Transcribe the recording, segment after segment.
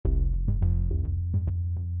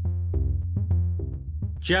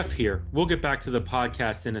Jeff here. We'll get back to the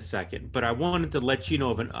podcast in a second, but I wanted to let you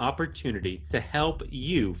know of an opportunity to help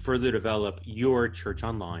you further develop your church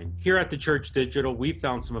online. Here at the Church Digital, we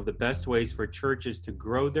found some of the best ways for churches to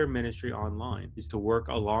grow their ministry online is to work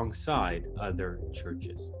alongside other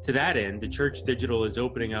churches. To that end, the Church Digital is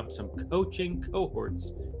opening up some coaching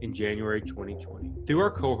cohorts in January 2020. Through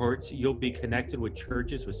our cohorts, you'll be connected with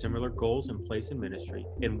churches with similar goals in place in ministry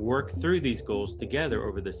and work through these goals together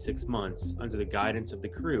over the 6 months under the guidance of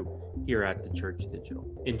the crew here at the Church Digital.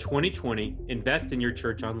 In 2020, invest in your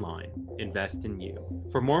church online. Invest in you.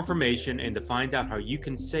 For more information and to find out how you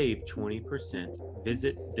can save 20%,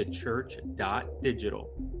 visit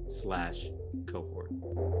thechurch.digital/cohort.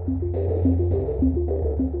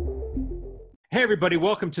 Hey, everybody.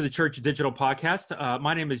 Welcome to the Church Digital Podcast.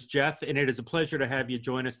 My name is Jeff, and it is a pleasure to have you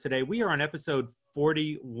join us today. We are on episode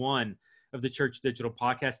 41 of the Church Digital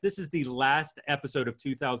Podcast. This is the last episode of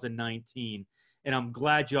 2019, and I'm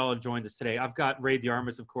glad you all have joined us today. I've got Ray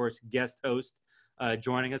DeArmas, of course, guest host,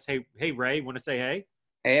 joining us. Hey, Ray, want to say hey?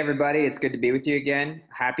 Hey, everybody. It's good to be with you again.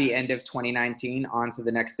 Happy end of 2019. On to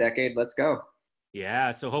the next decade. Let's go.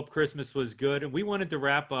 Yeah, so hope Christmas was good. And we wanted to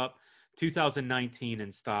wrap up 2019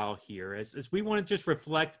 in style here as we want to just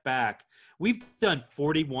reflect back. We've done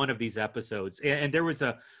 41 of these episodes, and there was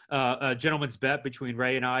a gentleman's bet between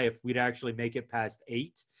Ray and I if we'd actually make it past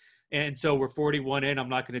 8. And so we're 41 in. I'm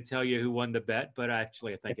not going to tell you who won the bet, but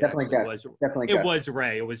actually I think it was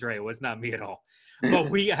Ray. It was Ray. It was not me at all. But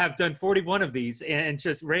we have done 41 of these, and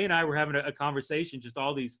just Ray and I were having a conversation, just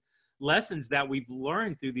all these lessons that we've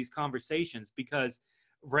learned through these conversations, because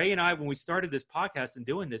Ray and I, when we started this podcast and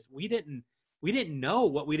doing this, we didn't know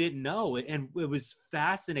what we didn't know. And it was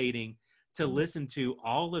fascinating to listen to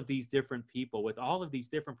all of these different people with all of these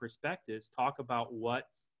different perspectives talk about what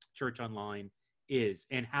church online is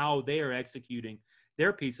and how they are executing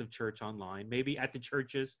their piece of church online, maybe at the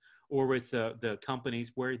churches or with the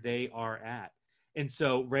companies where they are at. And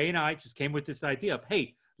so Ray and I just came with this idea of,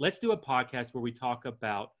 hey, let's do a podcast where we talk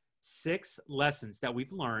about 6 lessons that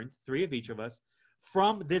we've learned, 3 of each of us,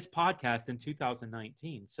 from this podcast in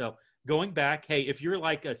 2019. So going back, hey, if you're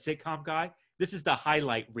like a sitcom guy, this is the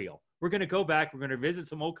highlight reel. We're going to go back. We're going to visit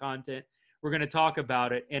some old content. We're going to talk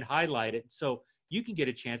about it and highlight it. So you can get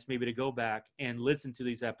a chance maybe to go back and listen to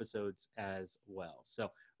these episodes as well.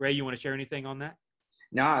 So Ray, you want to share anything on that?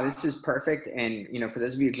 No, this is perfect. And, for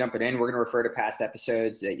those of you jumping in, we're going to refer to past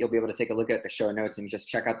episodes that you'll be able to take a look at the show notes and just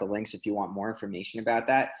check out the links if you want more information about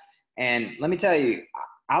that. And let me tell you,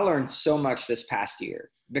 I learned so much this past year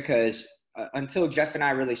because until Jeff and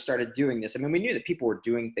I really started doing this, we knew that people were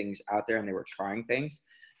doing things out there and they were trying things.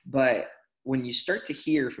 But when you start to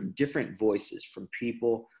hear from different voices from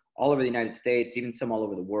people all over the United States, even some all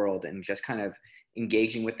over the world, and just kind of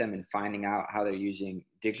engaging with them and finding out how they're using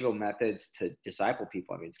digital methods to disciple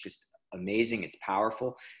people, it's just amazing. It's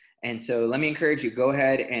powerful. And so let me encourage you, go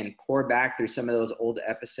ahead and pour back through some of those old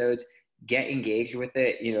episodes. Get engaged with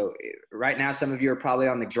it. Right now, some of you are probably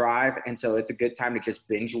on the drive, and so it's a good time to just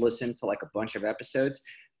binge listen to like a bunch of episodes.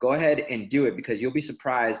 Go ahead and do it because you'll be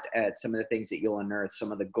surprised at some of the things that you'll unearth,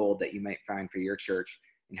 some of the gold that you might find for your church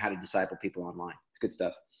and how to disciple people online. It's good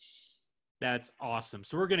stuff. That's awesome.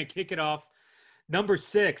 So we're going to kick it off. Number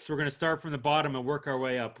 6, we're going to start from the bottom and work our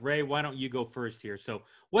way up. Ray, why don't you go first here? So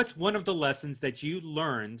what's one of the lessons that you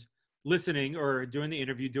learned listening or doing the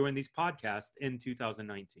interview, doing these podcasts in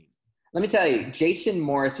 2019? Let me tell you, Jason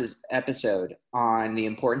Morris's episode on the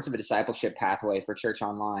importance of a discipleship pathway for church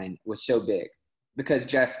online was so big because,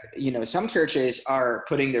 Jeff, some churches are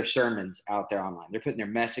putting their sermons out there online. They're putting their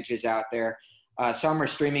messages out there. Some are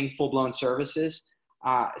streaming full-blown services.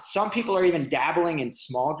 Some people are even dabbling in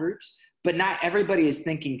small groups, but not everybody is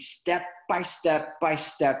thinking step by step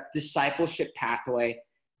discipleship pathway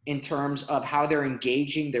in terms of how they're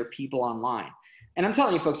engaging their people online. And I'm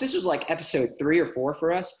telling you, folks, this was like episode 3 or 4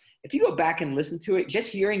 for us. If you go back and listen to it,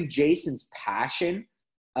 just hearing Jason's passion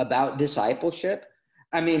about discipleship,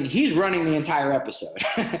 he's running the entire episode.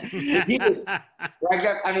 He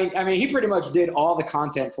pretty much did all the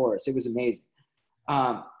content for us. It was amazing.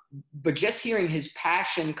 But just hearing his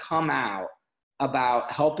passion come out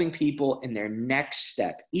about helping people in their next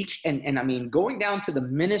step, going down to the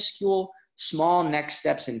minuscule, small next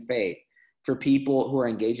steps in faith for people who are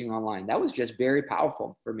engaging online. That was just very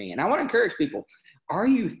powerful for me. And I want to encourage people, are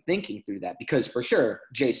you thinking through that? Because for sure,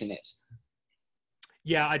 Jason is.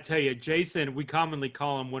 Yeah, I tell you, Jason, we commonly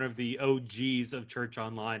call him one of the OGs of church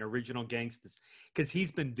online, original gangsters, because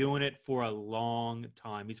he's been doing it for a long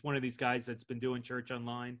time. He's one of these guys that's been doing church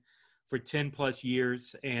online for 10 plus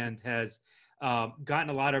years and has gotten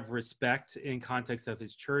a lot of respect in context of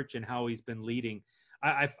his church and how he's been leading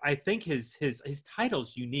I think his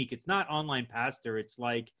title's unique. It's not online pastor. It's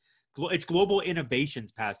like it's global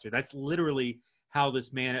innovations pastor. That's literally how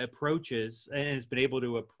this man approaches and has been able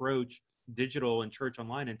to approach digital and church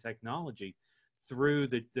online and technology through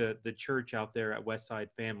the church out there at Westside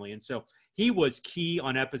Family. And so he was key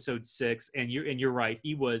on episode 6, and you're right.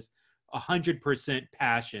 He was 100%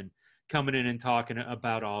 passion coming in and talking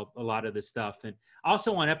about a lot of this stuff. And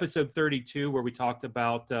also on episode 32, where we talked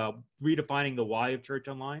about redefining the why of church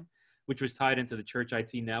online, which was tied into the Church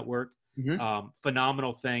IT Network.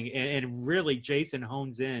 Phenomenal thing. And really, Jason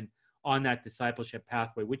hones in on that discipleship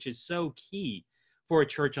pathway, which is so key for a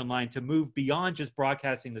church online to move beyond just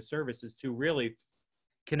broadcasting the services to really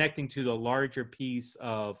connecting to the larger piece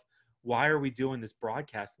of why are we doing this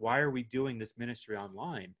broadcast? Why are we doing this ministry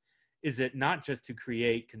online? Is it not just to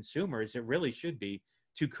create consumers? It really should be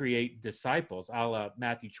to create disciples, a la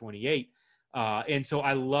Matthew 28. And so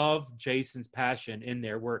I love Jason's passion in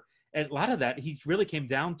there, where a lot of that, he really came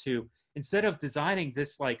down to, instead of designing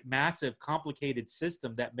this like massive, complicated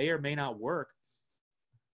system that may or may not work,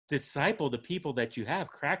 disciple the people that you have,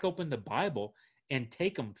 crack open the Bible and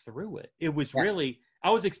take them through it. It was really,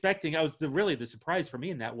 the surprise for me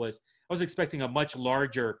in that was, I was expecting a much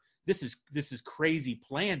larger, this is crazy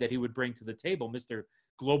plan that he would bring to the table, Mr.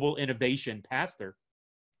 Global Innovation Pastor.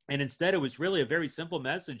 And instead, it was really a very simple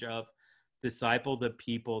message of disciple the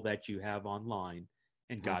people that you have online,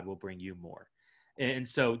 and God will bring you more. And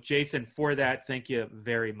so, Jason, for that, thank you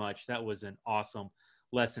very much. That was an awesome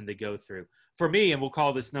lesson to go through. For me, and we'll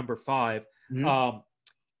call this number 5,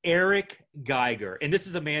 Eric Geiger. And this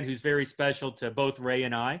is a man who's very special to both Ray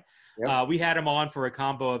and I. Yep. We had him on for a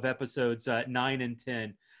combo of episodes 9 and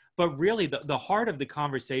 10. But really, the heart of the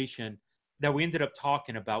conversation that we ended up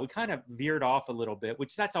talking about, we kind of veered off a little bit,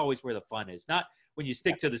 which that's always where the fun is. Not when you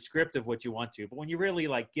stick to the script of what you want to, but when you really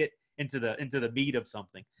like get into the meat of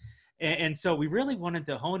something. And so we really wanted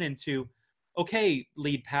to hone into, okay,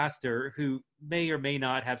 lead pastor who may or may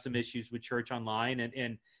not have some issues with church online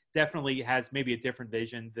and definitely has maybe a different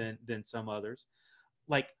vision than some others.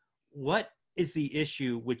 Like, what is the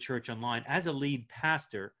issue with church online? As a lead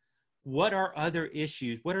pastor, what are other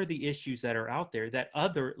issues? What are the issues that are out there that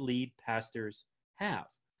other lead pastors have?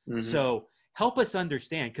 So help us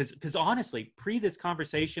understand, because honestly, pre this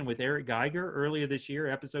conversation with Eric Geiger earlier this year,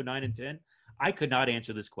 episode 9 and 10, I could not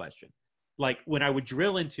answer this question. Like when I would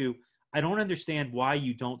drill into, I don't understand why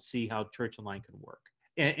you don't see how church online can work.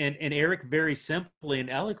 And Eric very simply and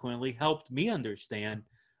eloquently helped me understand,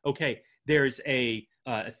 okay, there's a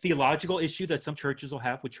theological issue that some churches will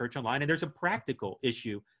have with church online, and there's a practical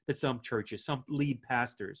issue that some churches, some lead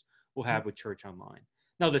pastors will have with church online.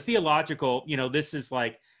 Now, the theological, this is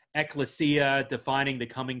like ecclesia, defining the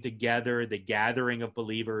coming together, the gathering of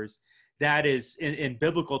believers. That is, in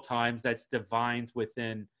biblical times, that's defined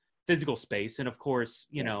within physical space. And of course,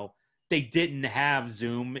 they didn't have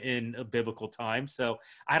Zoom in a biblical time. So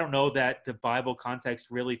I don't know that the Bible context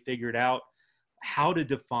really figured out how to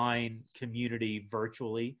define community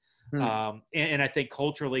virtually. And I think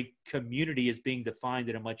culturally, community is being defined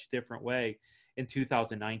in a much different way in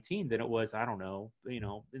 2019 than it was, I don't know,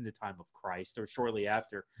 in the time of Christ or shortly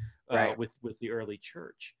after with the early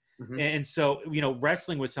church. And so,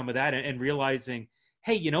 wrestling with some of that and realizing,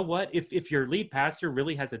 hey, you know what? If your lead pastor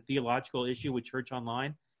really has a theological issue with church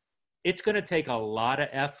online, it's going to take a lot of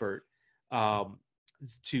effort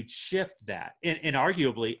to shift that. And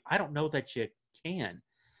arguably, I don't know that you can.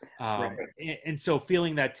 And so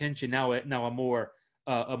feeling that tension now a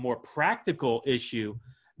more practical issue,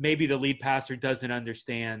 maybe the lead pastor doesn't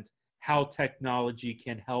understand how technology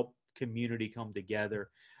can help community come together.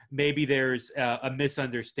 Maybe there's a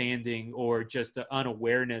misunderstanding or just an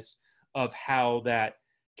unawareness of how that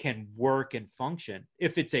can work and function.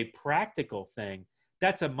 If it's a practical thing,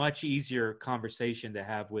 that's a much easier conversation to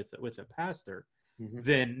have with a pastor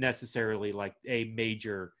than necessarily like a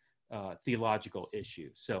major theological issue.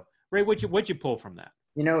 So, Ray, what'd you pull from that?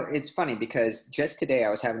 It's funny because just today I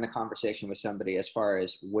was having a conversation with somebody as far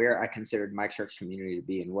as where I considered my church community to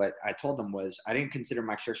be. And what I told them was I didn't consider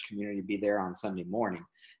my church community to be there on Sunday morning.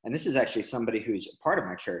 And this is actually somebody who's a part of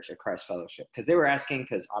my church at Christ Fellowship, because they were asking,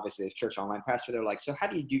 because obviously as church online pastor, they're like, so how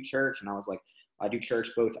do you do church? And I was like, I do church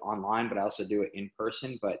both online, but I also do it in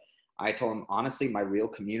person. But I told them, honestly, my real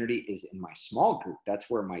community is in my small group. That's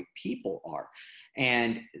where my people are.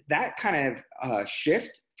 And that kind of shift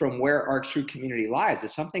from where our true community lies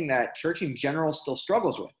is something that church in general still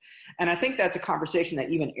struggles with. And I think that's a conversation that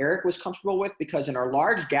even Eric was comfortable with, because in our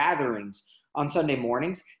large gatherings on Sunday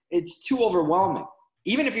mornings, it's too overwhelming.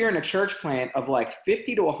 Even if you're in a church plant of like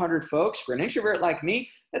 50 to 100 folks, for an introvert like me,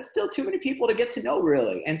 that's still too many people to get to know,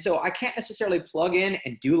 really. And so I can't necessarily plug in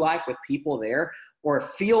and do life with people there or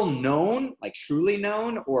feel known, like truly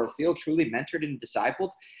known, or feel truly mentored and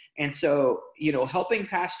discipled. And so, helping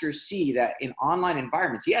pastors see that in online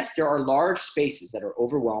environments, yes, there are large spaces that are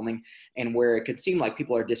overwhelming and where it could seem like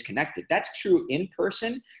people are disconnected. That's true in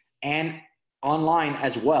person and online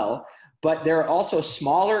as well. But there are also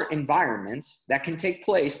smaller environments that can take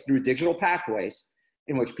place through digital pathways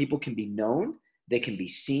in which people can be known, they can be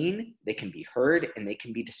seen, they can be heard, and they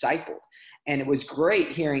can be discipled. And it was great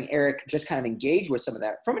hearing Eric just kind of engage with some of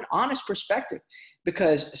that from an honest perspective,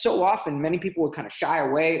 because so often many people would kind of shy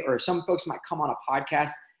away, or some folks might come on a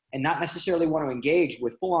podcast and not necessarily want to engage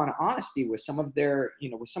with full on honesty with some of their,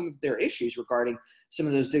 with some of their issues regarding some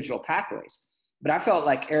of those digital pathways. But I felt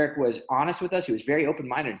like Eric was honest with us. He was very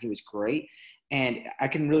open-minded. He was great. And I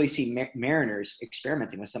can really see Mariners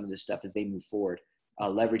experimenting with some of this stuff as they move forward,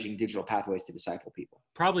 leveraging digital pathways to disciple people.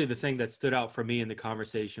 Probably the thing that stood out for me in the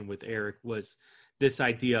conversation with Eric was this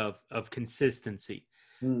idea of consistency,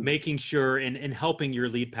 making sure and helping your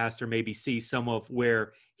lead pastor maybe see some of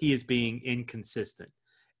where he is being inconsistent.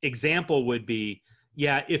 Example would be,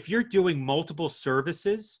 if you're doing multiple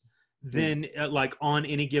services, then like on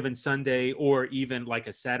any given Sunday, or even like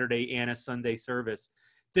a Saturday and a Sunday service,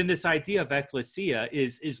 then this idea of ecclesia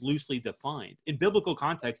is loosely defined. In biblical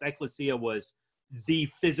context, ecclesia was the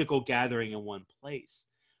physical gathering in one place.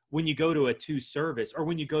 When you go to a two service, or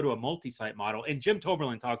when you go to a multi-site model, and Jim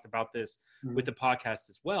Toberlin talked about this with the podcast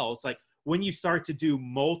as well, it's like when you start to do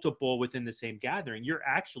multiple within the same gathering, you're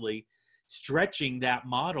actually stretching that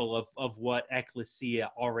model of what ecclesia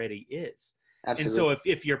already is. Absolutely. And so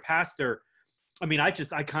if your pastor,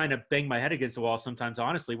 I kind of bang my head against the wall sometimes,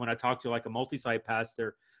 honestly, when I talk to like a multi-site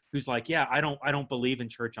pastor who's like, I don't believe in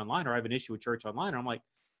church online, or I have an issue with church online. And I'm like,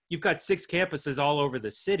 you've got 6 campuses all over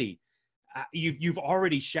the city. You've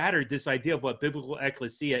already shattered this idea of what biblical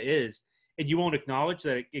ecclesia is, and you won't acknowledge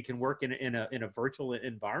that it can work in a virtual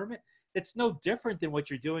environment. It's no different than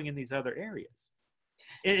what you're doing in these other areas.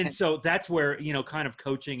 And so that's where, kind of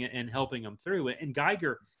coaching and helping them through, and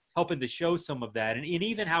Geiger helping to show some of that, and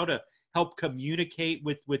even how to help communicate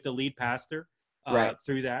with the lead pastor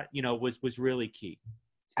through that, was really key.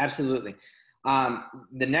 Absolutely.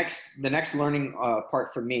 The next learning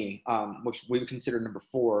part for me, which we would consider number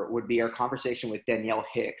 4, would be our conversation with Danielle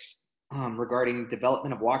Hicks regarding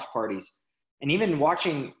development of watch parties, and even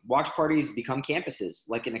watching watch parties become campuses,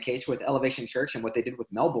 like in a case with Elevation Church and what they did with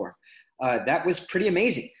Melbourne. That was pretty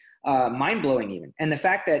amazing, mind-blowing even. And the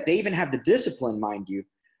fact that they even have the discipline, mind you,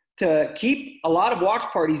 to keep a lot of watch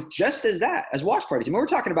parties just as watch parties. We're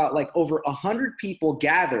talking about like over 100 people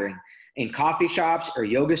gathering in coffee shops or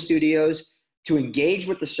yoga studios to engage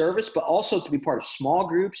with the service, but also to be part of small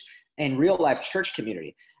groups and real life church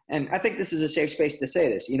community. And I think this is a safe space to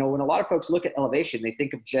say this. When a lot of folks look at Elevation, they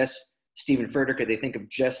think of just Stephen Furtick, or they think of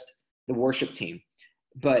just the worship team,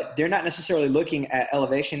 but they're not necessarily looking at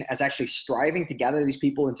Elevation as actually striving to gather these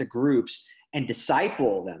people into groups and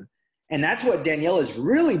disciple them. And that's what Danielle is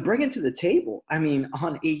really bringing to the table.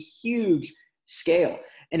 On a huge scale.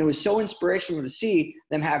 And it was so inspirational to see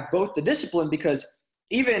them have both the discipline, because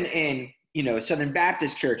even in, Southern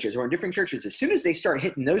Baptist churches or in different churches, as soon as they start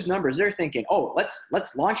hitting those numbers, they're thinking, oh,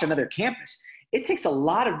 let's launch another campus. It takes a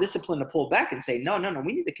lot of discipline to pull back and say, no,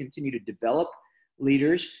 we need to continue to develop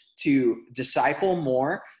leaders, to disciple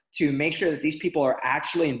more, to make sure that these people are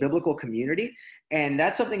actually in biblical community. And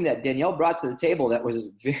that's something that Danielle brought to the table that was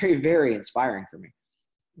very, very inspiring for me.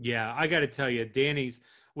 Yeah, I got to tell you, Danny's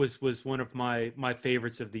was one of my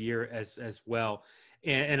favorites of the year as well.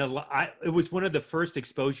 And it was one of the first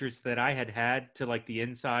exposures that I had to like the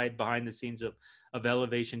inside behind the scenes of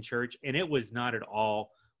Elevation Church. And it was not at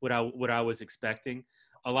all what I was expecting.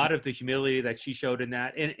 A lot of the humility that she showed in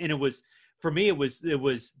that. And it was, for me,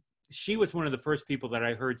 she was one of the first people that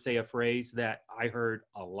I heard say a phrase that I heard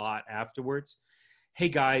a lot afterwards. Hey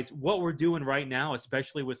guys, what we're doing right now,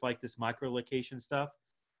 especially with like this micro-location stuff,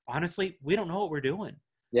 honestly, we don't know what we're doing.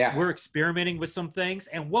 Yeah. We're experimenting with some things,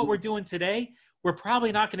 and what we're doing today, we're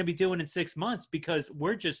probably not going to be doing in 6 months, because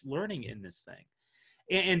we're just learning in this thing.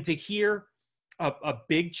 And to hear a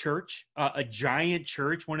big church, a giant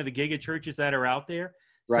church, one of the giga churches that are out there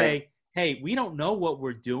say, hey, we don't know what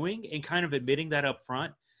we're doing, and kind of admitting that up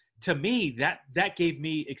front, to me, that gave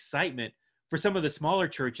me excitement for some of the smaller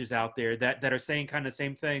churches out there that are saying kind of the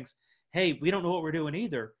same things. Hey, we don't know what we're doing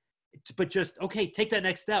either, but just, okay, take that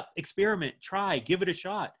next step, experiment, try, give it a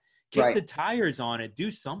shot, kick the tires on it,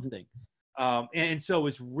 do something. And so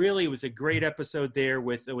it was a great episode there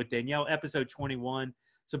with Danielle, episode 21.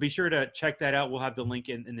 So be sure to check that out. We'll have the link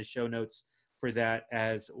in the show notes for that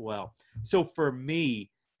as well. So for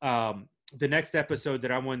me, the next episode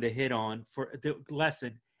that I wanted to hit on for the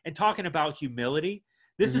lesson and talking about humility.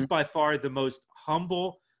 This is by far the most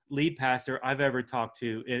humble lead pastor I've ever talked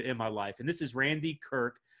to in my life. And this is Randy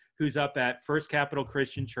Kirk, who's up at First Capital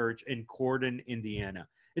Christian Church in Corden, Indiana.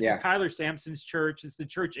 This is Tyler Sampson's church. It's the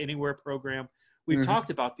Church Anywhere program. We've talked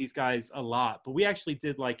about these guys a lot, but we actually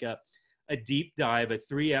did like a deep dive, a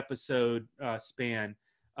 3-episode span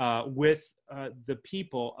with the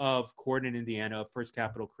people of Corden, Indiana, of First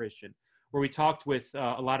Capital Christian, where we talked with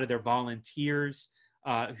a lot of their volunteers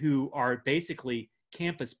who are basically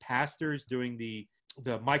campus pastors doing the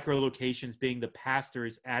micro locations, being the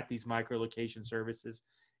pastors at these micro location services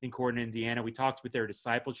in Corden, Indiana. We talked with their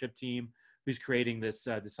discipleship team who's creating this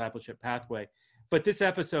discipleship pathway. But this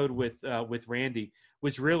episode with Randy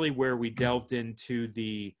was really where we delved into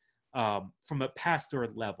the from a pastor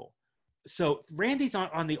level. So Randy's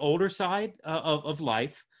on the older side of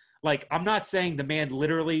life. Like, I'm not saying the man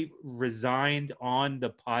literally resigned on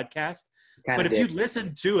the podcast, but if you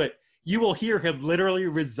listen to it, you will hear him literally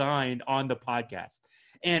resign on the podcast.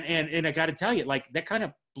 And I got to tell you, like, that kind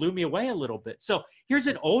of blew me away a little bit. So here's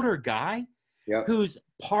an older guy who's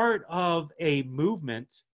part of a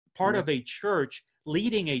movement, part of a church,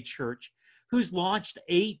 leading a church, who's launched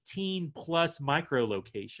 18 plus micro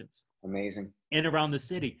locations. Amazing. In around the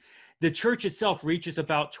city. The church itself reaches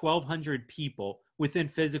about 1,200 people within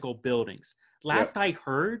physical buildings. Last I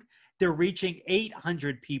heard, they're reaching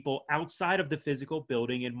 800 people outside of the physical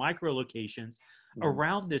building in micro locations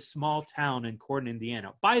around this small town in Corden,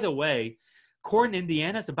 Indiana. By the way, Corden,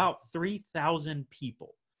 Indiana is about 3,000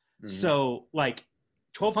 people. So like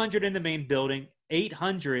 1,200 in the main building,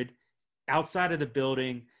 800 outside of the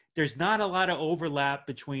building. There's not a lot of overlap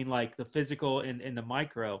between like the physical and the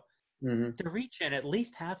micro. To reach in at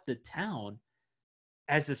least half the town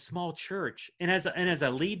as a small church and as a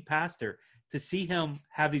lead pastor, to see him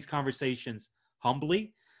have these conversations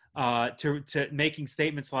humbly, to making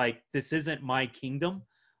statements like, this isn't my kingdom.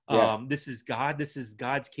 This is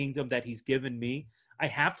God's kingdom that he's given me. I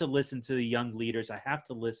have to listen to the young leaders. I have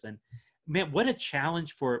to listen. Man, what a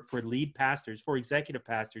challenge for lead pastors, for executive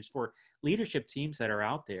pastors, for leadership teams that are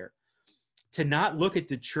out there, to not look at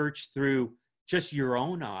the church through just your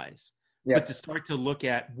own eyes, but to start to look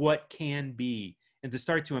at what can be, and to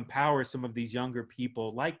start to empower some of these younger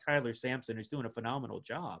people like Tyler Sampson, who's doing a phenomenal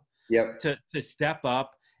job, to step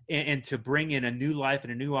up and to bring in a new life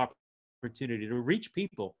and a new opportunity to reach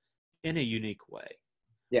people in a unique way.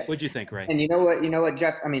 What'd you think, Ray? And you know what,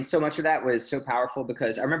 Jeff? I mean, so much of that was so powerful,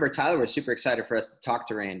 because I remember Tyler was super excited for us to talk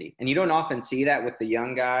to Randy. And you don't often see that with the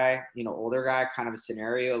young guy, older guy kind of a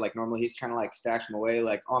scenario. Like, normally he's trying to like stash him away.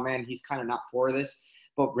 Like, oh man, he's kind of not for this.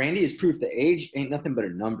 But Randy has proof that age ain't nothing but a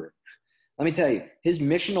number. Let me tell you, his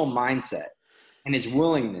missional mindset and his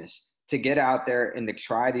willingness to get out there and to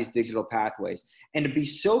try these digital pathways, and to be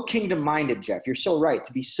so kingdom-minded, Jeff, you're so right,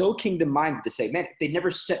 to be so kingdom-minded to say, man, if they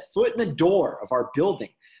never set foot in the door of our building,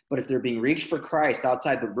 but if they're being reached for Christ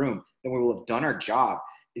outside the room, then we will have done our job,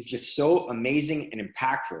 is just so amazing and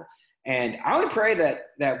impactful. And I only pray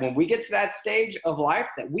that when we get to that stage of life,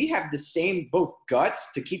 that we have the same both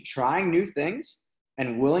guts to keep trying new things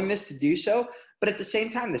and willingness to do so, but at the same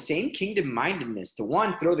time, the same kingdom-mindedness to,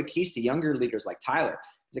 one, throw the keys to younger leaders like Tyler.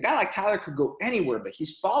 Because a guy like Tyler could go anywhere, but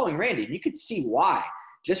he's following Randy, and you could see why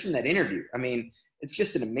just from that interview. I mean, it's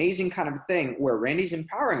just an amazing kind of thing where Randy's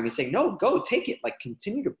empowering him. He's saying, no, go, take it. Like,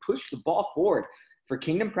 continue to push the ball forward for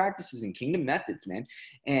kingdom practices and kingdom methods, man.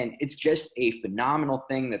 And it's just a phenomenal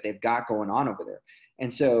thing that they've got going on over there.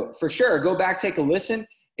 And so for sure, go back, take a listen.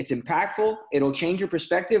 It's impactful. It'll change your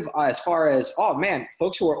perspective as far as, oh man,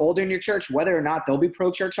 folks who are older in your church, whether or not they'll be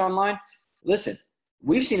pro-church online. Listen,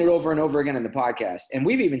 we've seen it over and over again in the podcast, and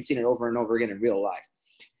we've even seen it over and over again in real life.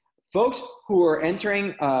 Folks who are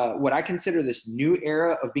entering what I consider this new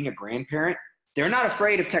era of being a grandparent, they're not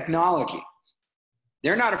afraid of technology.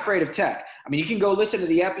 They're not afraid of tech. I mean, you can go listen to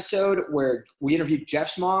the episode where we interviewed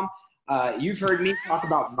Jeff's mom. You've heard me talk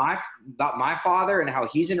about my father and how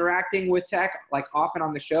he's interacting with tech, like often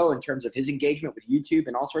on the show, in terms of his engagement with YouTube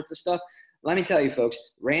and all sorts of stuff. Let me tell you, folks,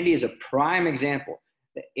 Randy is a prime example.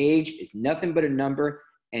 The age is nothing but a number,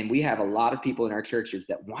 and we have a lot of people in our churches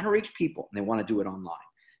that want to reach people, and they want to do it online.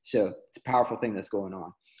 So it's a powerful thing that's going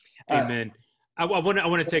on. Amen. I want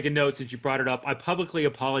to take a note since you brought it up. I publicly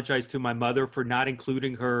apologize to my mother for not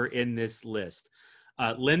including her in this list.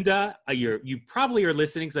 Linda, you probably are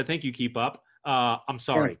listening because I think you keep up. I'm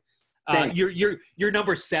sorry. You're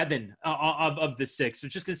number 7 of the 6. So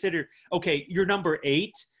just consider, okay, you're number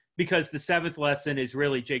 8 because the 7th lesson is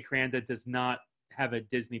really Jay Cranda does not have a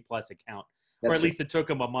Disney Plus account, or at least it took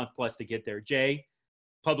him a month plus to get there. Jay,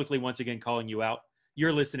 publicly once again calling you out.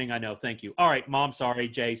 You're listening, I know. Thank you. All right, Mom, sorry.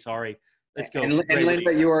 Jay, sorry. Let's go. And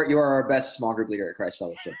Linda, you are our best small group leader at Christ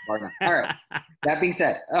Fellowship. All right. That being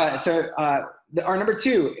said, our number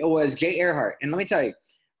 2 was Jay Earhart. And let me tell you,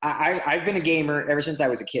 I've been a gamer ever since I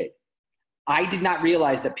was a kid. I did not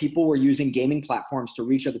realize that people were using gaming platforms to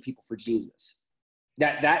reach other people for Jesus.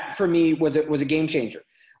 That for me was a game changer.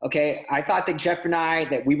 Okay, I thought that Jeff and I,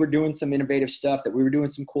 that we were doing some innovative stuff, that we were doing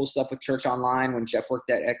some cool stuff with Church Online when Jeff worked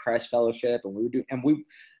at Christ Fellowship, and we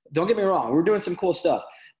don't get me wrong, we were doing some cool stuff.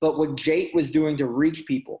 But what Jake was doing to reach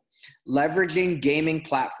people, leveraging gaming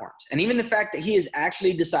platforms, and even the fact that he is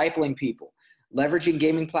actually discipling people, leveraging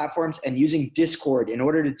gaming platforms and using Discord in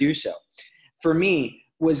order to do so, for me,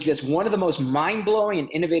 was just one of the most mind-blowing and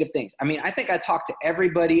innovative things. I mean, I think I talked to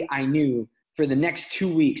everybody I knew for the next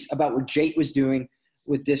 2 weeks about what Jake was doing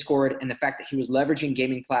with Discord and the fact that he was leveraging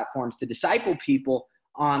gaming platforms to disciple people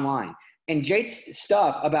online. And Jake's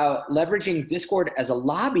stuff about leveraging Discord as a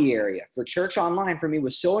lobby area for Church Online for me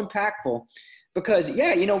was so impactful because,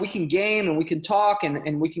 we can game and we can talk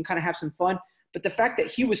and we can kind of have some fun. But the fact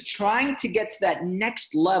that he was trying to get to that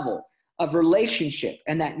next level of relationship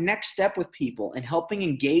and that next step with people and helping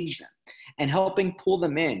engage them and helping pull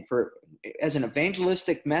them in as an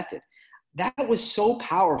evangelistic method, that was so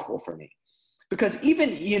powerful for me. Because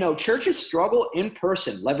even, churches struggle in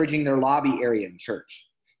person leveraging their lobby area in church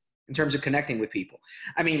in terms of connecting with people.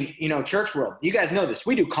 I mean, church world, you guys know this.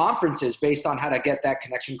 We do conferences based on how to get that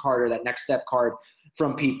connection card or that next step card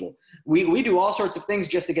from people. We do all sorts of things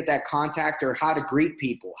just to get that contact or how to greet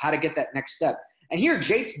people, how to get that next step. And here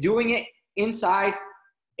Jake's doing it inside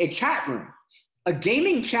a chat room, a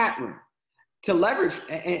gaming chat room to leverage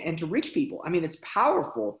and to reach people. I mean, it's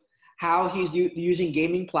powerful how he's using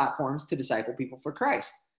gaming platforms to disciple people for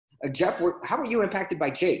Christ. Jeff, how were you impacted by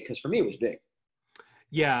Jake? Because for me, it was big.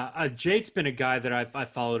 Yeah, Jake's been a guy that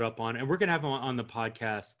I've followed up on, and we're going to have him on the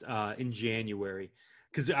podcast in January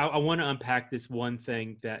because I want to unpack this one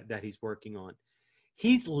thing that he's working on.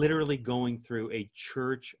 He's literally going through a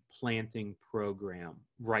church planting program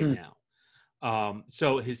right now.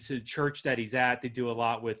 So his church that he's at, they do a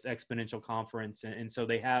lot with Exponential Conference, and so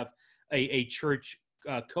they have a church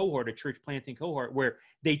cohort, a church planting cohort, where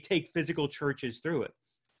they take physical churches through it.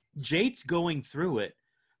 Jake's going through it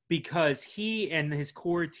because he and his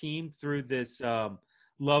core team through this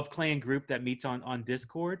Love Clan group that meets on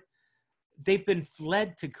Discord, they've been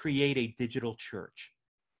led to create a digital church.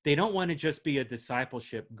 They don't want to just be a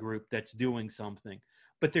discipleship group that's doing something,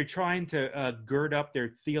 but they're trying to gird up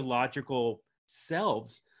their theological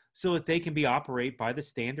selves so that they can operate by the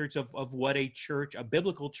standards of what a church, a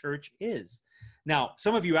biblical church is. Now,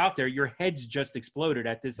 some of you out there, your heads just exploded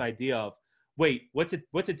at this idea of, wait, what's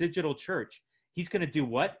a digital church? He's going to do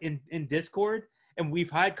what in Discord? And we've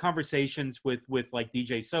had conversations with like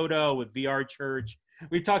DJ Soto, with VR Church.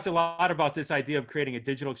 We've talked a lot about this idea of creating a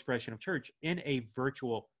digital expression of church in a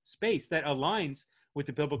virtual space that aligns with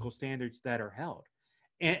the biblical standards that are held.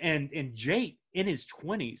 And Jake, in his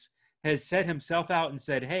 20s, has set himself out and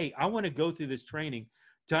said, hey, I want to go through this training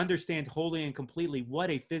to understand wholly and completely what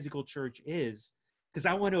a physical church is, because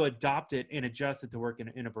I want to adopt it and adjust it to work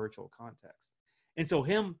in a virtual context. And so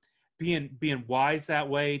him being wise that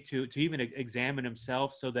way to even examine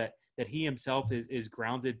himself so that he himself is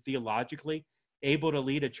grounded theologically, able to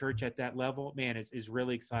lead a church at that level, man, is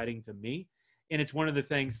really exciting to me. And it's one of the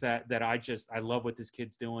things that I love what this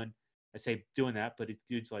kid's doing. I say doing that, but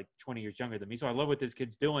dude's like 20 years younger than me. So I love what this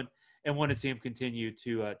kid's doing and want to see him continue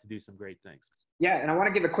to do some great things. Yeah, and I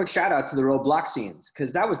want to give a quick shout out to the Robloxians,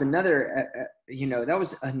 because that was another, that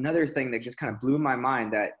was another thing that just kind of blew my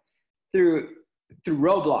mind, that through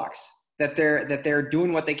Roblox, that they're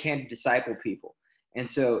doing what they can to disciple people. And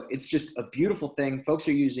so it's just a beautiful thing. Folks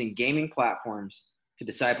are using gaming platforms to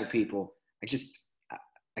disciple people.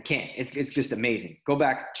 I can't. It's just amazing. Go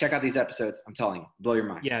back, check out these episodes. I'm telling you, blow your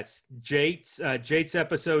mind. Yes, Jake's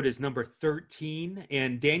episode is number 13,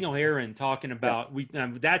 and Daniel Herron talking about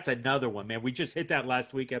that's another one, man. We just hit that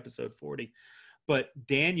last week, episode 40. But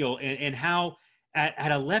Daniel and how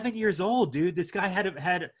at 11 years old, dude, this guy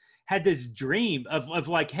had this dream of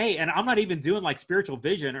like, hey, and I'm not even doing like spiritual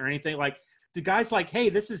vision or anything. Like the guy's like, hey,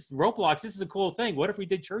 this is Roblox. This is a cool thing. What if we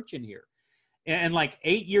did church in here? And like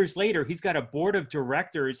 8 years later, he's got a board of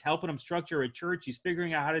directors helping him structure a church. He's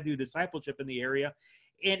figuring out how to do discipleship in the area.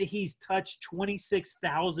 And he's touched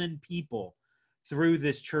 26,000 people through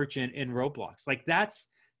this church in Roblox. Like that's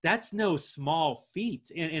no small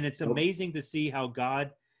feat. And it's amazing to see how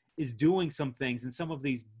God is doing some things in some of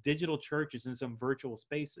these digital churches in some virtual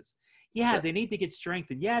spaces. Yeah, they need to get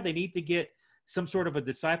strengthened. Yeah, they need to get some sort of a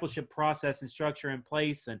discipleship process and structure in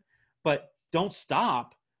place. But don't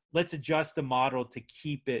stop let's adjust the model to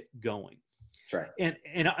keep it going. That's right.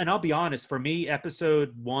 And I'll be honest, for me,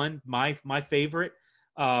 episode 1, my favorite,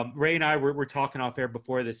 Ray and I were talking off air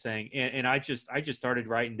before this thing, and I just started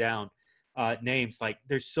writing down names. Like,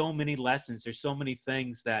 there's so many lessons, there's so many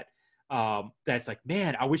things that that's like,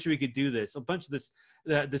 man, I wish we could do this. A bunch of this,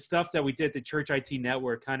 the stuff that we did at the Church IT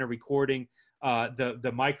Network, kind of recording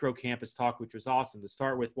the micro campus talk, which was awesome. To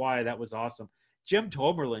start with why, that was awesome. Jim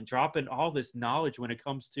Tomerlin dropping all this knowledge when it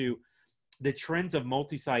comes to the trends of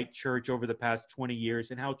multi-site church over the past 20 years,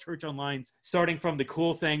 and how church online's starting from the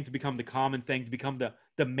cool thing to become the common thing, to become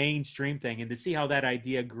the mainstream thing, and to see how that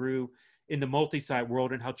idea grew in the multi-site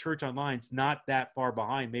world, and how church online's not that far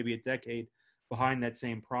behind, maybe a decade behind that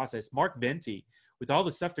same process. Mark Venti, with all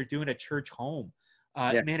the stuff they're doing at Church Home,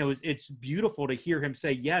 man, it's beautiful to hear him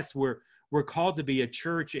say, yes, we're called to be a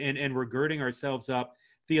church, and we're girding ourselves up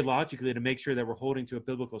theologically to make sure that we're holding to a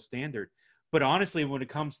biblical standard. But honestly, when it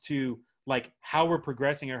comes to like how we're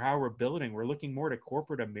progressing or how we're building, we're looking more to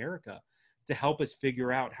corporate America to help us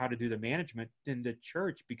figure out how to do the management in the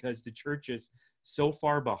church, because the church is so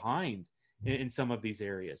far behind in some of these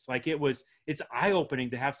areas. Like, it's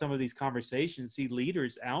eye-opening to have some of these conversations, see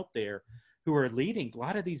leaders out there who are leading a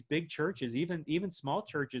lot of these big churches, even small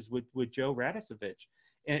churches with Joe Radisevich,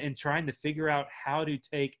 and trying to figure out how to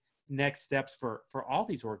take next steps for all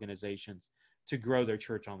these organizations to grow their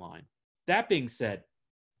church online. That being said,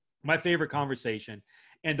 my favorite conversation,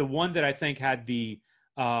 and the one that I think had the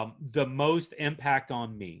most impact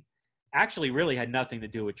on me, actually really had nothing to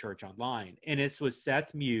do with church online. And this was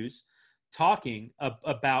Seth Muse talking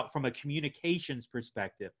about, from a communications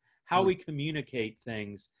perspective, how we communicate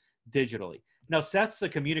things digitally. Now, Seth's the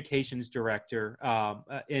communications director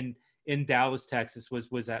in Dallas, Texas,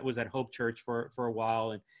 was at Hope Church for a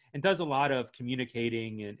while, and does a lot of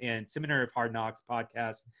communicating and Seminary of Hard Knocks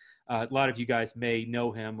podcast. A lot of you guys may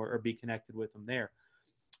know him or be connected with him there.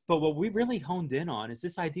 But what we really honed in on is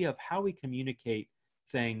this idea of how we communicate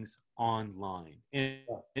things online,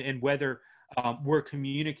 and whether we're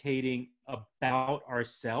communicating about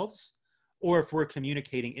ourselves, or if we're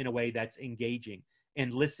communicating in a way that's engaging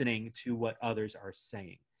and listening to what others are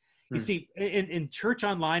saying. You see, in church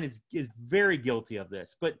online is very guilty of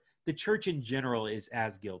this, but the church in general is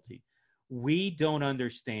as guilty. We don't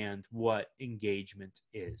understand what engagement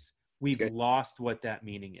is. We've lost what that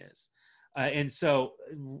meaning is. And so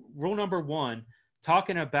rule number 1,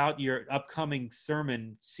 talking about your upcoming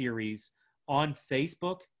sermon series on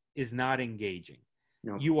Facebook is not engaging.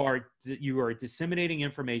 No. You are disseminating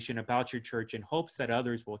information about your church in hopes that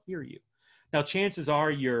others will hear you. Now, chances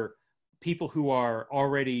are your people who are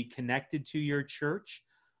already connected to your church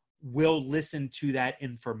will listen to that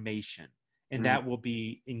information, and that will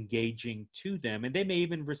be engaging to them, and they may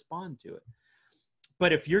even respond to it.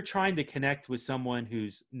 But if you're trying to connect with someone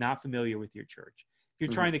who's not familiar with your church, if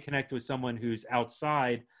you're trying to connect with someone who's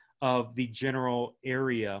outside of the general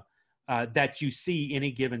area that you see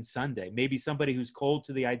any given Sunday, maybe somebody who's cold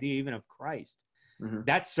to the idea even of Christ,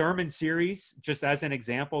 that sermon series, just as an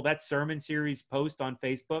example, that sermon series post on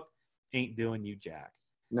Facebook ain't doing you jack.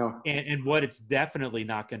 No. And what it's definitely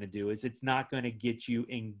not going to do is it's not going to get you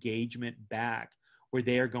engagement back where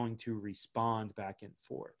they are going to respond back and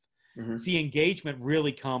forth. See, engagement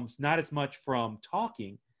really comes not as much from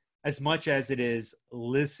talking as much as it is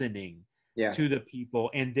listening to the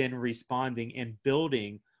people and then responding and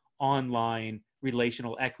building online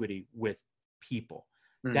relational equity with people.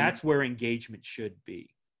 That's where engagement should be.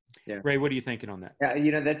 Ray, what are you thinking on that? Yeah,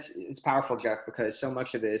 it's powerful, Jeff, because so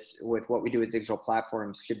much of this with what we do with digital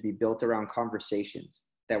platforms should be built around conversations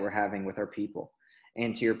that we're having with our people.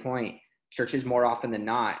 And to your point, churches more often than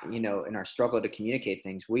not, in our struggle to communicate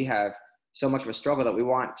things, we have so much of a struggle that we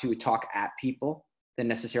want to talk at people than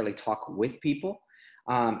necessarily talk with people.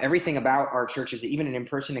 Everything about our churches, even in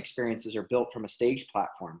in-person experiences, are built from a stage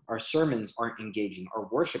platform. Our sermons aren't engaging. Our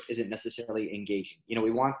worship isn't necessarily engaging.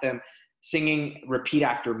 We want them singing repeat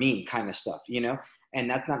after me kind of stuff, and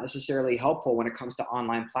that's not necessarily helpful when it comes to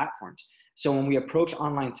online platforms. So when we approach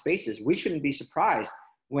online spaces, we shouldn't be surprised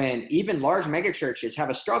when even large mega churches have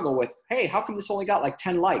a struggle with, hey, how come this only got like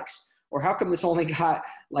 10 likes? Or how come this only got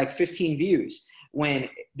like 15 views? When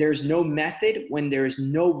there's no method, when there's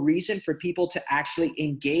no reason for people to actually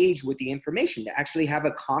engage with the information, to actually have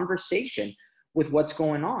a conversation with what's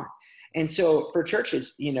going on. And so for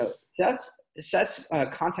churches, Seth's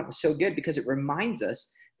content was so good because it reminds us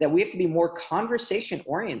that we have to be more conversation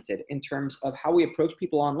oriented in terms of how we approach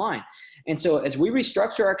people online. And so as we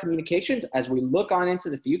restructure our communications, as we look on into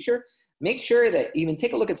the future, make sure that even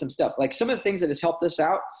take a look at some stuff. Like some of the things that has helped us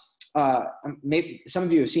out, maybe some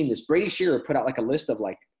of you have seen this. Brady Shearer put out like a list of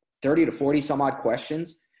like 30 to 40 some odd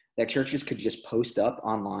questions that churches could just post up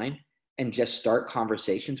online and just start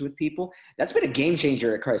conversations with people. That's been a game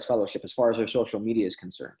changer at Christ Fellowship as far as our social media is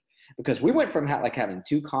concerned, because we went from having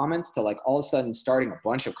 2 comments to like all of a sudden starting a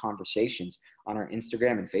bunch of conversations on our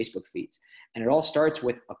Instagram and Facebook feeds. And it all starts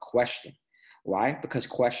with a question. Why? Because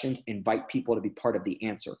questions invite people to be part of the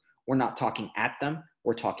answer. We're not talking at them,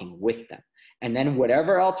 we're talking with them. And then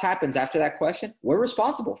whatever else happens after that question, we're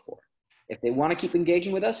responsible for it. If they want to keep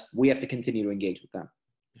engaging with us, we have to continue to engage with them.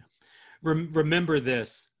 Yeah. Remember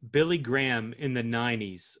this, Billy Graham in the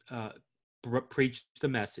 90s preached the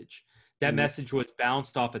message. That message was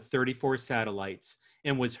bounced off of 34 satellites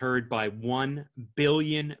and was heard by 1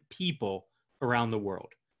 billion people around the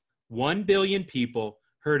world. 1 billion people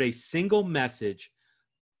heard a single message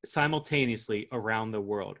simultaneously around the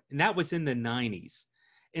world. And that was in the 90s.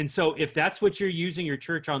 And so if that's what you're using your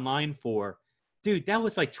church online for, dude, that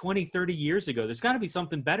was like 20, 30 years ago. There's got to be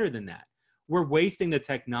something better than that. We're wasting the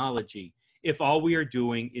technology if all we are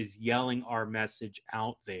doing is yelling our message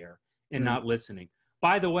out there and not listening.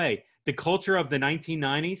 By the way, the culture of the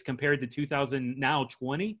 1990s compared to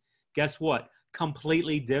 2020, guess what?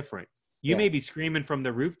 Completely different. You may be screaming from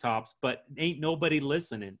the rooftops, but ain't nobody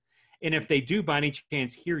listening. And if they do by any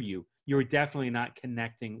chance hear you, you're definitely not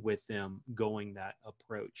connecting with them going that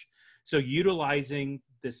approach. So utilizing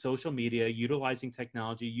the social media, utilizing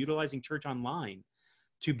technology, utilizing church online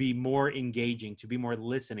to be more engaging, to be more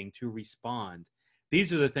listening, to respond.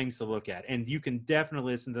 These are the things to look at. And you can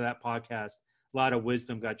definitely listen to that podcast. A lot of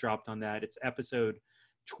wisdom got dropped on that. It's episode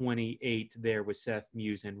 28 there with Seth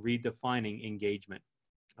Muse and redefining engagement.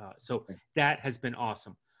 So that has been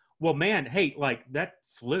awesome. Well, man, hey, like that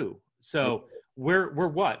flew. So we're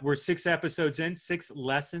what? We're 6 episodes in, 6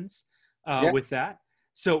 lessons with that.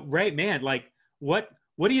 So Ray, man, like what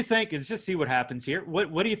do you think? Let's just see what happens here.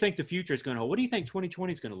 What do you think the future is going to hold? What do you think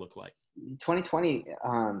 2020 is going to look like? 2020,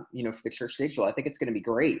 for the Church Digital, I think it's going to be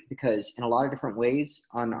great because in a lot of different ways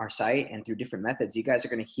on our site and through different methods, you guys are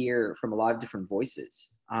going to hear from a lot of different voices,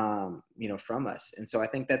 from us. And so I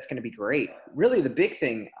think that's going to be great. Really, the big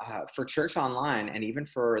thing for church online and even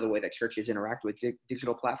for the way that churches interact with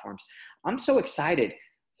digital platforms, I'm so excited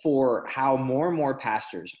for how more and more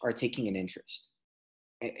pastors are taking an interest.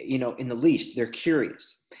 In the least, they're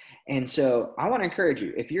curious. And so I want to encourage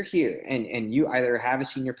you, if you're here and you either have a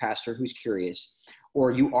senior pastor who's curious,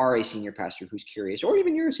 or you are a senior pastor who's curious, or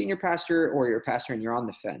even you're a senior pastor or you're a pastor and you're on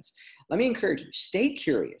the fence, let me encourage you, stay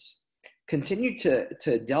curious. Continue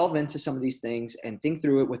to delve into some of these things and think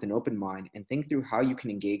through it with an open mind and think through how you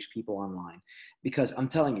can engage people online. Because I'm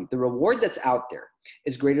telling you, the reward that's out there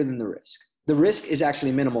is greater than the risk. The risk is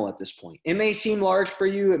actually minimal at this point. It may seem large for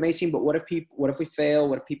you. It may seem, but what if we fail?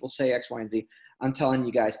 What if people say X, Y, and Z? I'm telling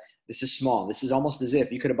you guys, this is small. This is almost as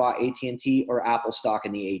if you could have bought AT&T or Apple stock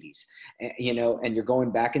in the 80s, and you're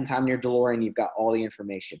going back in time in your DeLorean. You've got all the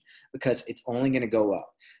information because it's only going to go up.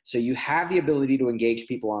 So you have the ability to engage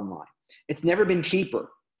people online. It's never been cheaper.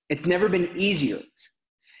 It's never been easier.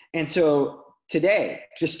 And so today,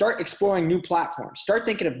 just start exploring new platforms. Start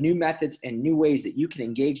thinking of new methods and new ways that you can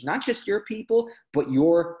engage not just your people, but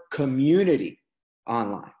your community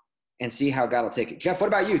online and see how God will take it. Jeff, what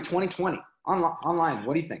about you? 2020 online,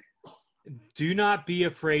 what do you think? Do not be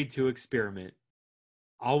afraid to experiment.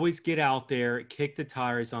 Always get out there, kick the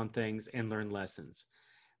tires on things, and learn lessons.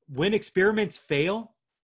 When experiments fail,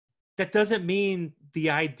 that doesn't mean the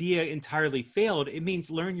idea entirely failed. It means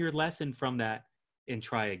learn your lesson from that and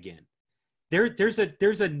try again. There's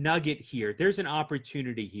a nugget here. There's an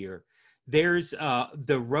opportunity here. There's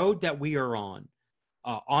the road that we are on.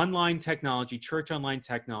 Online technology, church online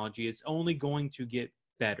technology is only going to get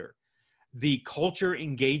better. The culture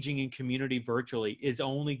engaging in community virtually is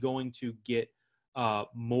only going to get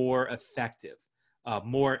more effective,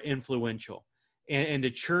 more influential. And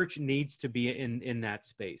the church needs to be in that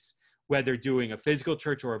space, whether doing a physical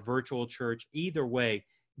church or a virtual church. Either way,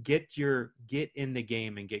 get in the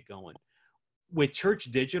game and get going. With Church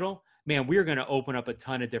Digital, man, we're going to open up a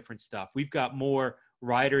ton of different stuff. We've got more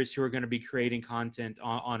writers who are going to be creating content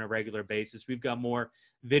on a regular basis. We've got more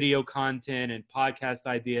video content and podcast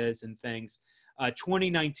ideas and things.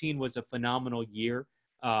 2019 was a phenomenal year,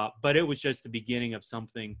 but it was just the beginning of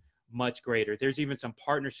something much greater. There's even some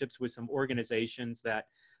partnerships with some organizations that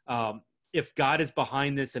if God is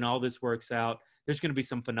behind this and all this works out, there's going to be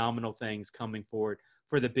some phenomenal things coming forward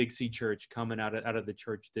for the Big C Church coming out of the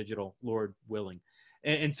Church Digital, Lord willing.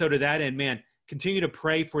 And so to that end, man, continue to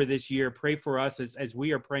pray for this year. Pray for us as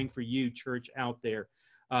we are praying for you, church out there,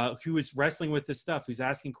 who is wrestling with this stuff, who's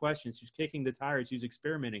asking questions, who's kicking the tires, who's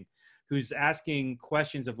experimenting, who's asking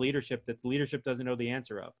questions of leadership that the leadership doesn't know the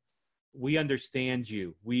answer of. We understand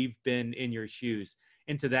you. We've been in your shoes.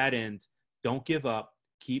 And to that end, don't give up,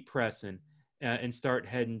 keep pressing, and start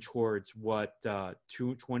heading towards what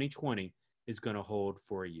 2020 is going to hold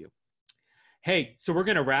for you. Hey, so we're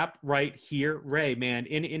going to wrap right here. Ray, man,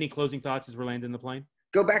 any closing thoughts as we're landing the plane?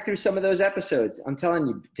 Go back through some of those episodes. I'm telling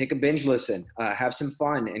you, take a binge listen, have some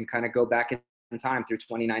fun, and kind of go back in time through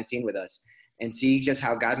 2019 with us and see just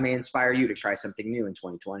how God may inspire you to try something new in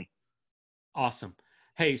 2020. Awesome.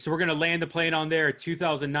 Hey, so we're going to land the plane on there.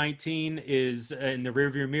 2019 is in the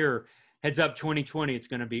rearview mirror. Heads up 2020. It's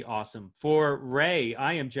going to be awesome. For Ray,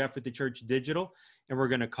 I am Jeff with the Church Digital, and we're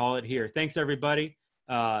going to call it here. Thanks, everybody.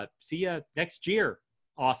 See you next year.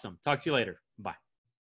 Awesome. Talk to you later.